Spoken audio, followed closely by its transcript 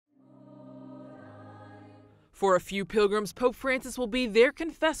For a few pilgrims, Pope Francis will be their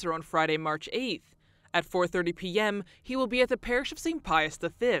confessor on Friday, March 8th. At 4:30 p.m., he will be at the parish of St. Pius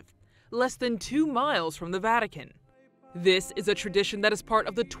V, less than 2 miles from the Vatican. This is a tradition that is part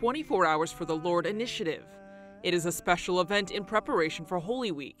of the 24 Hours for the Lord initiative. It is a special event in preparation for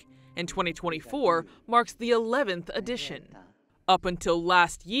Holy Week, and 2024 marks the 11th edition. Up until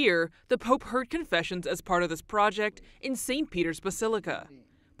last year, the Pope heard confessions as part of this project in St. Peter's Basilica.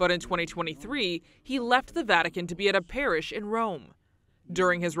 But in 2023, he left the Vatican to be at a parish in Rome.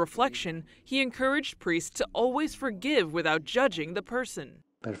 During his reflection, he encouraged priests to always forgive without judging the person.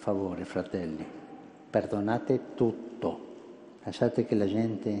 Per favore, fratelli, perdonate tutto. Lasciate che la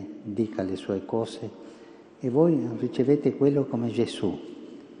gente dica le sue cose e voi ricevete quello come Gesù,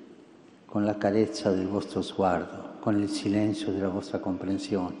 con la carezza del vostro sguardo, con il silenzio della vostra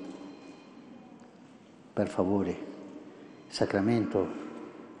comprensione. Per favore, il sacramento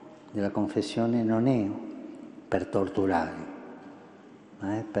della confessione non è per torturare,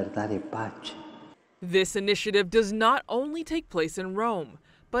 ma è per dare pace. This initiative does not only take place in Rome,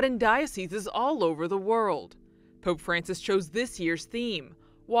 but in dioceses all over the world. Pope Francis chose this year's theme,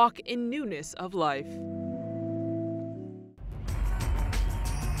 Walk in Newness of Life.